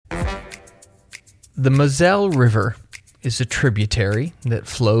The Moselle River is a tributary that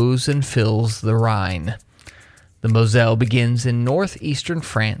flows and fills the Rhine. The Moselle begins in northeastern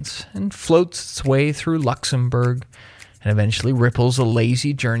France and floats its way through Luxembourg and eventually ripples a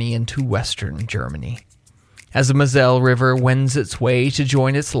lazy journey into western Germany. As the Moselle River wends its way to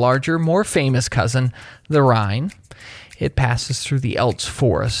join its larger, more famous cousin, the Rhine, it passes through the Elz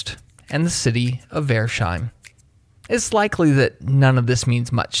forest and the city of Versheim. It's likely that none of this means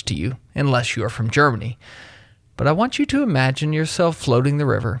much to you, unless you are from Germany. But I want you to imagine yourself floating the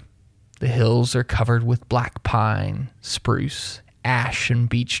river. The hills are covered with black pine, spruce, ash, and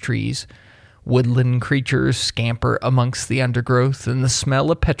beech trees. Woodland creatures scamper amongst the undergrowth, and the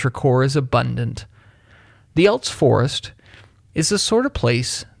smell of petrichor is abundant. The Elz forest is the sort of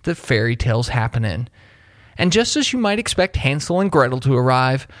place that fairy tales happen in. And just as you might expect Hansel and Gretel to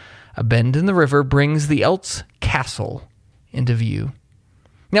arrive, a bend in the river brings the Elz castle into view.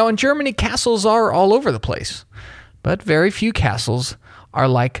 Now, in Germany, castles are all over the place, but very few castles are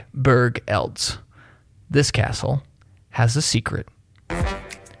like Burg Elz. This castle has a secret.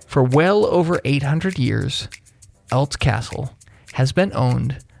 For well over 800 years, Elz Castle has been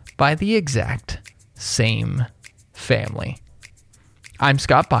owned by the exact same family. I'm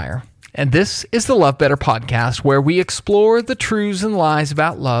Scott Beyer, and this is the Love Better podcast, where we explore the truths and lies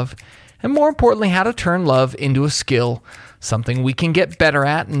about love, and more importantly, how to turn love into a skill, something we can get better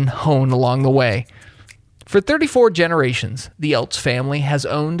at and hone along the way. For 34 generations, the Elz family has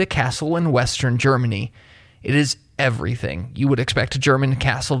owned a castle in western Germany. It is everything you would expect a German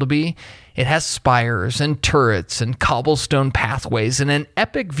castle to be. It has spires and turrets and cobblestone pathways and an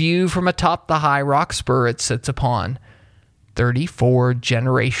epic view from atop the high rock spur it sits upon. 34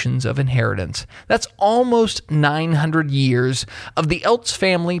 generations of inheritance. That's almost 900 years of the Elz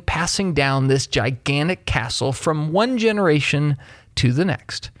family passing down this gigantic castle from one generation to the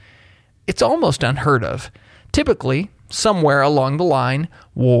next. It's almost unheard of. Typically, somewhere along the line,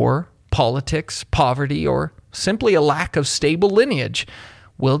 war, politics, poverty, or simply a lack of stable lineage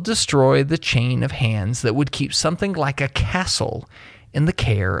will destroy the chain of hands that would keep something like a castle in the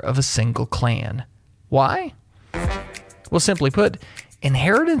care of a single clan. Why? Well, simply put,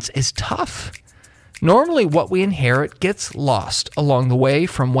 inheritance is tough. Normally, what we inherit gets lost along the way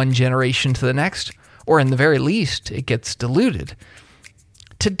from one generation to the next, or in the very least, it gets diluted.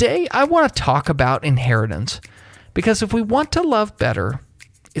 Today, I want to talk about inheritance, because if we want to love better,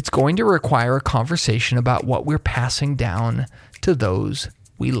 it's going to require a conversation about what we're passing down to those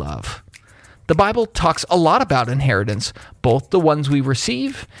we love. The Bible talks a lot about inheritance, both the ones we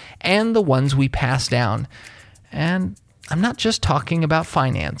receive and the ones we pass down. And I'm not just talking about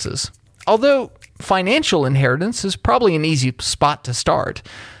finances. Although financial inheritance is probably an easy spot to start.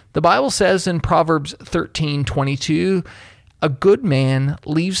 The Bible says in Proverbs 13:22, "A good man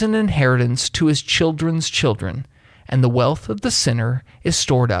leaves an inheritance to his children's children, and the wealth of the sinner is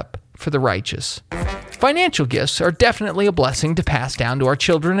stored up for the righteous." Financial gifts are definitely a blessing to pass down to our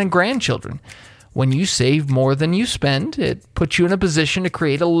children and grandchildren. When you save more than you spend, it puts you in a position to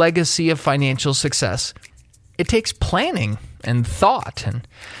create a legacy of financial success. It takes planning and thought, and,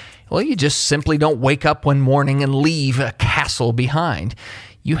 well, you just simply don't wake up one morning and leave a castle behind.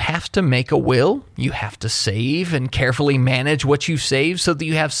 You have to make a will, you have to save and carefully manage what you save so that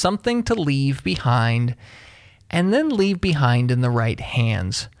you have something to leave behind, and then leave behind in the right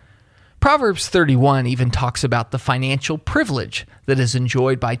hands. Proverbs 31 even talks about the financial privilege that is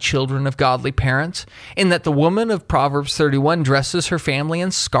enjoyed by children of godly parents, in that the woman of Proverbs 31 dresses her family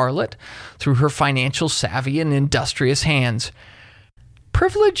in scarlet through her financial savvy and industrious hands.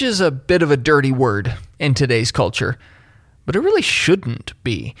 Privilege is a bit of a dirty word in today's culture, but it really shouldn't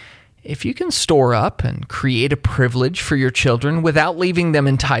be. If you can store up and create a privilege for your children without leaving them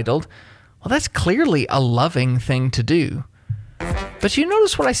entitled, well, that's clearly a loving thing to do. But you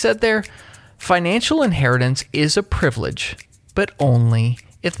notice what I said there? Financial inheritance is a privilege, but only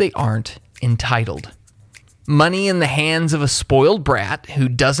if they aren't entitled. Money in the hands of a spoiled brat who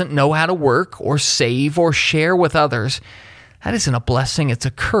doesn't know how to work or save or share with others, that isn't a blessing, it's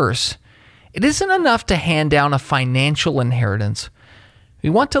a curse. It isn't enough to hand down a financial inheritance. We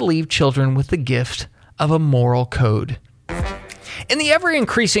want to leave children with the gift of a moral code. In the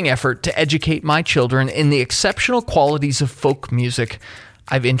ever-increasing effort to educate my children in the exceptional qualities of folk music,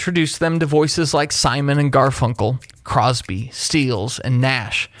 I've introduced them to voices like Simon and Garfunkel, Crosby, Stills, and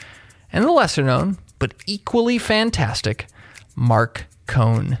Nash, and the lesser-known, but equally fantastic, Mark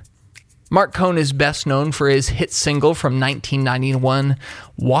Cohn. Mark Cohn is best known for his hit single from 1991,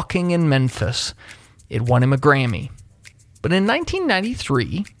 "Walking in Memphis." It won him a Grammy. But in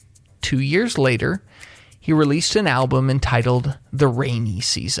 1993, 2 years later, he released an album entitled The Rainy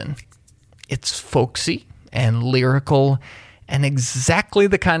Season. It's folksy and lyrical and exactly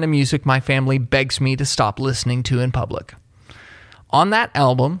the kind of music my family begs me to stop listening to in public. On that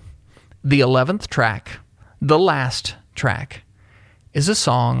album, the 11th track, the last track, is a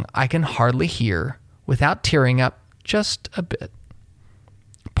song I can hardly hear without tearing up just a bit.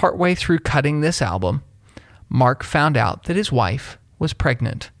 Partway through cutting this album, Mark found out that his wife was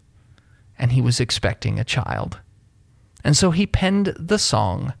pregnant and he was expecting a child. And so he penned the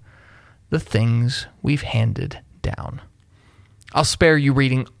song, The Things We've Handed Down. I'll spare you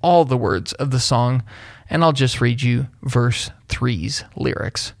reading all the words of the song, and I'll just read you verse 3's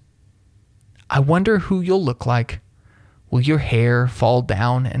lyrics. I wonder who you'll look like. Will your hair fall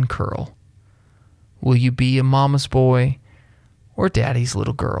down and curl? Will you be a mama's boy or daddy's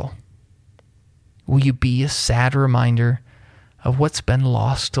little girl? Will you be a sad reminder of what's been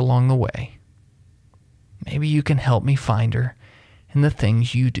lost along the way? Maybe you can help me find her in the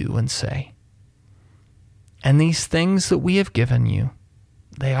things you do and say. And these things that we have given you,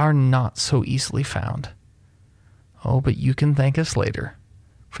 they are not so easily found. Oh, but you can thank us later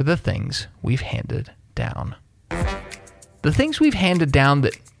for the things we've handed down. The things we've handed down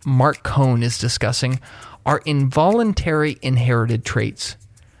that Mark Cohn is discussing are involuntary inherited traits.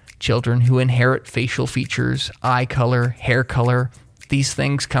 Children who inherit facial features, eye color, hair color, these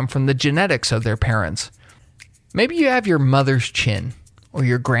things come from the genetics of their parents. Maybe you have your mother's chin, or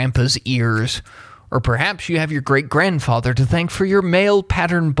your grandpa's ears, or perhaps you have your great-grandfather to thank for your male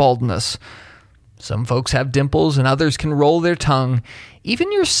pattern baldness. Some folks have dimples and others can roll their tongue. Even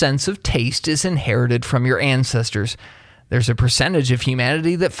your sense of taste is inherited from your ancestors. There's a percentage of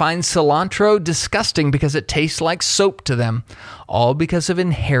humanity that finds cilantro disgusting because it tastes like soap to them, all because of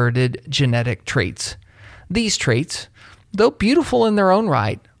inherited genetic traits. These traits, though beautiful in their own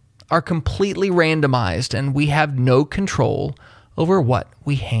right, are completely randomized, and we have no control over what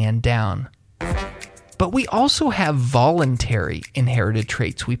we hand down. But we also have voluntary inherited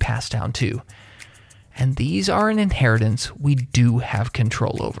traits we pass down too. And these are an inheritance we do have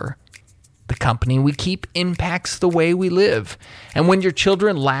control over. The company we keep impacts the way we live. And when your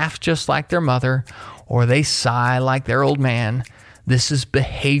children laugh just like their mother, or they sigh like their old man, this is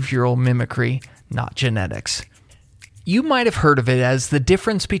behavioral mimicry, not genetics. You might have heard of it as the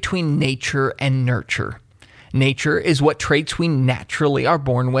difference between nature and nurture. Nature is what traits we naturally are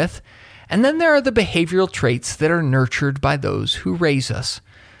born with, and then there are the behavioral traits that are nurtured by those who raise us.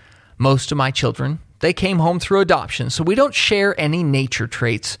 Most of my children, they came home through adoption, so we don't share any nature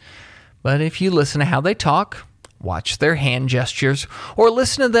traits. But if you listen to how they talk, watch their hand gestures, or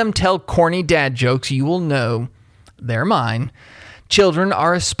listen to them tell corny dad jokes, you will know they're mine. Children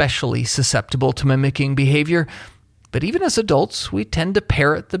are especially susceptible to mimicking behavior, but even as adults, we tend to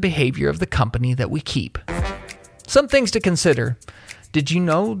parrot the behavior of the company that we keep. Some things to consider. Did you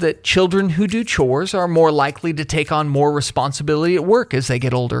know that children who do chores are more likely to take on more responsibility at work as they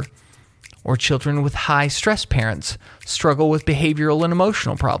get older? Or children with high-stress parents struggle with behavioral and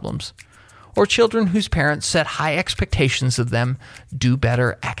emotional problems? Or children whose parents set high expectations of them do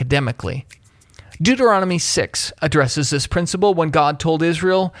better academically? Deuteronomy 6 addresses this principle when God told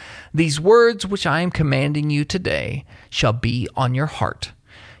Israel, "These words which I am commanding you today shall be on your heart.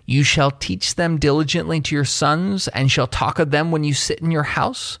 You shall teach them diligently to your sons, and shall talk of them when you sit in your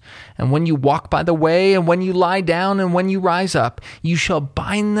house, and when you walk by the way, and when you lie down, and when you rise up. You shall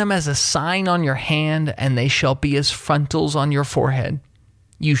bind them as a sign on your hand, and they shall be as frontals on your forehead.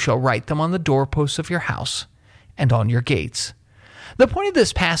 You shall write them on the doorposts of your house and on your gates." The point of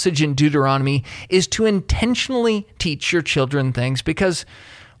this passage in Deuteronomy is to intentionally teach your children things because,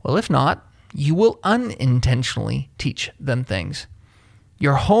 well, if not, you will unintentionally teach them things.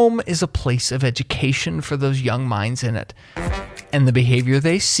 Your home is a place of education for those young minds in it, and the behavior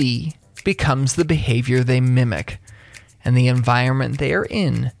they see becomes the behavior they mimic, and the environment they are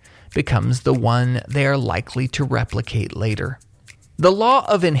in becomes the one they are likely to replicate later. The law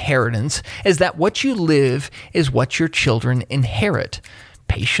of inheritance is that what you live is what your children inherit: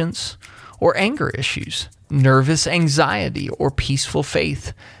 patience or anger issues, nervous anxiety or peaceful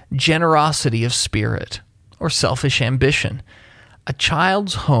faith, generosity of spirit or selfish ambition. A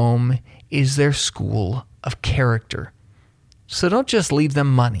child's home is their school of character. So don't just leave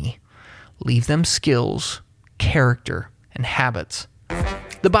them money. Leave them skills, character, and habits.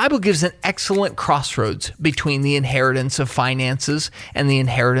 The Bible gives an excellent crossroads between the inheritance of finances and the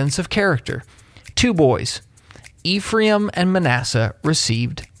inheritance of character. 2 boys, Ephraim and Manasseh,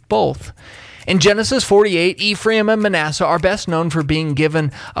 received both. In Genesis 48, Ephraim and Manasseh are best known for being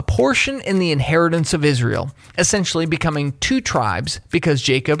given a portion in the inheritance of Israel, essentially becoming 2 tribes because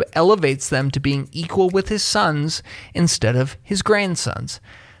Jacob elevates them to being equal with his sons instead of his grandsons.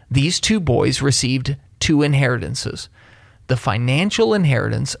 These two boys received two inheritances: the financial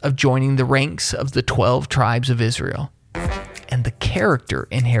inheritance of joining the ranks of the 12 tribes of Israel, and the character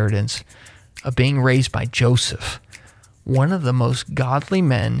inheritance of being raised by Joseph, one of the most godly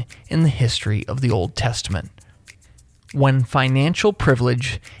men in the history of the Old Testament. When financial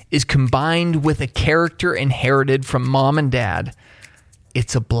privilege is combined with a character inherited from mom and dad,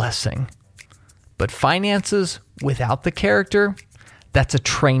 it's a blessing. But finances without the character, that's a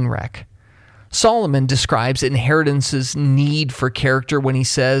train wreck. Solomon describes inheritance's need for character when he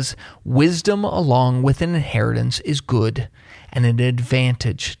says, "Wisdom along with an inheritance is good, and an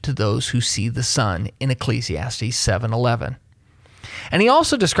advantage to those who see the sun," in Ecclesiastes 7:11. And he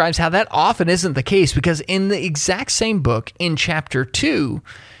also describes how that often isn't the case, because in the exact same book, in chapter 2,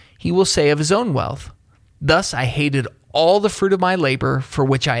 he will say of his own wealth, "Thus I hated all the fruit of my labor for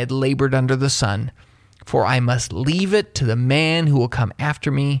which I had labored under the sun, for I must leave it to the man who will come after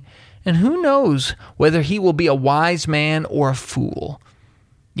me, and who knows whether he will be a wise man or a fool.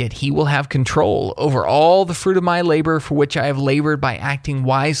 Yet he will have control over all the fruit of my labor for which I have labored by acting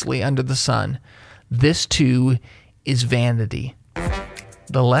wisely under the sun. This too is vanity."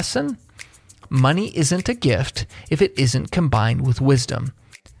 The lesson? Money isn't a gift if it isn't combined with wisdom.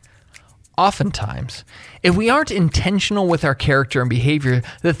 Oftentimes, if we aren't intentional with our character and behavior,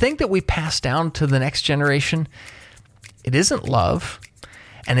 the thing that we pass down to the next generation, it isn't love,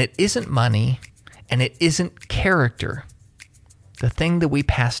 and it isn't money, and it isn't character. The thing that we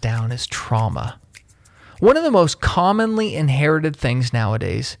pass down is trauma. One of the most commonly inherited things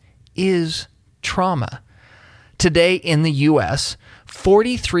nowadays is trauma. Today in the U.S.,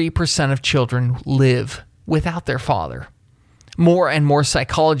 43% of children live without their father. More and more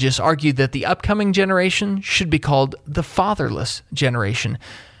psychologists argue that the upcoming generation should be called the fatherless generation,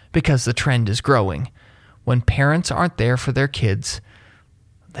 because the trend is growing. When parents aren't there for their kids,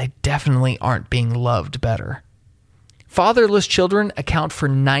 they definitely aren't being loved better. Fatherless children account for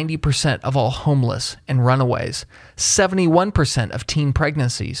 90% of all homeless and runaways, 71% of teen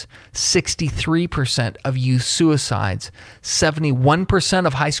pregnancies, 63% of youth suicides, 71%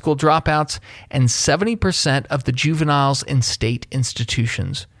 of high school dropouts, and 70% of the juveniles in state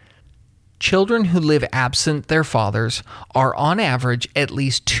institutions. Children who live absent their fathers are on average at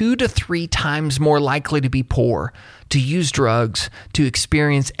least 2 to 3 times more likely to be poor, to use drugs, to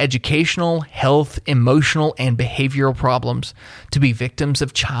experience educational, health, emotional, and behavioral problems, to be victims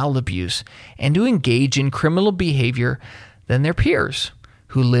of child abuse, and to engage in criminal behavior than their peers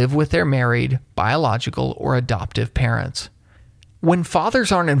who live with their married, biological, or adoptive parents. When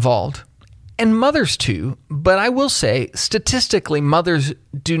fathers aren't involved, and mothers too, but I will say, statistically, mothers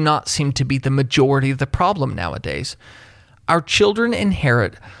do not seem to be the majority of the problem nowadays. Our children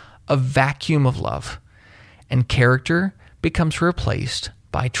inherit a vacuum of love, and character becomes replaced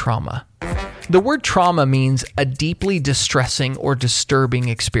by trauma. The word trauma means a deeply distressing or disturbing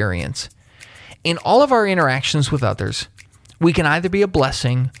experience. In all of our interactions with others, we can either be a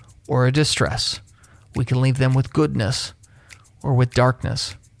blessing or a distress. We can leave them with goodness or with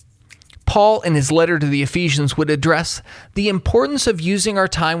darkness. Paul, in his letter to the Ephesians, would address the importance of using our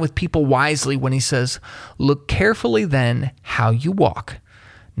time with people wisely when he says, "Look carefully then how you walk,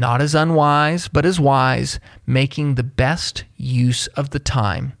 not as unwise, but as wise, making the best use of the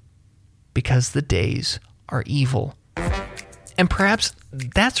time, because the days are evil." And perhaps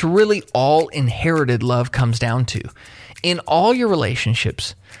that's really all inherited love comes down to. In all your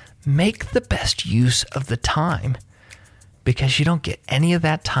relationships, make the best use of the time, because you don't get any of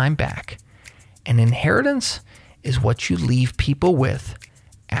that time back. An inheritance is what you leave people with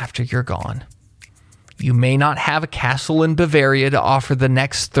after you're gone. You may not have a castle in Bavaria to offer the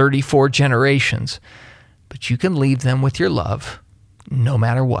next 34 generations, but you can leave them with your love, no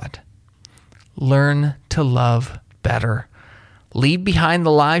matter what. Learn to love better. Leave behind the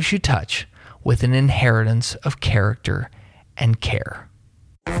lives you touch with an inheritance of character and care.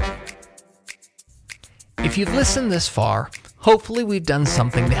 If you've listened this far, hopefully we've done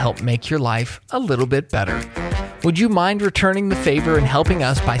something to help make your life a little bit better. Would you mind returning the favor and helping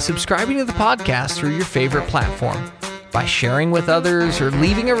us by subscribing to the podcast through your favorite platform? By sharing with others or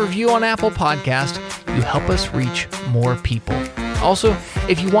leaving a review on Apple Podcast, you help us reach more people. Also,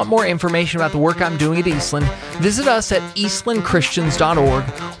 if you want more information about the work I'm doing at Eastland, visit us at eastlandchristians.org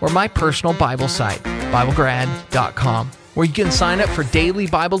or my personal Bible site, biblegrad.com, where you can sign up for daily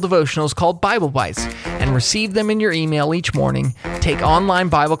Bible devotionals called Bible Bites and receive them in your email each morning, take online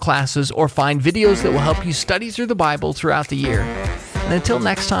Bible classes, or find videos that will help you study through the Bible throughout the year. And until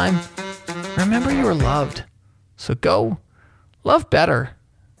next time, remember you are loved. So go love better.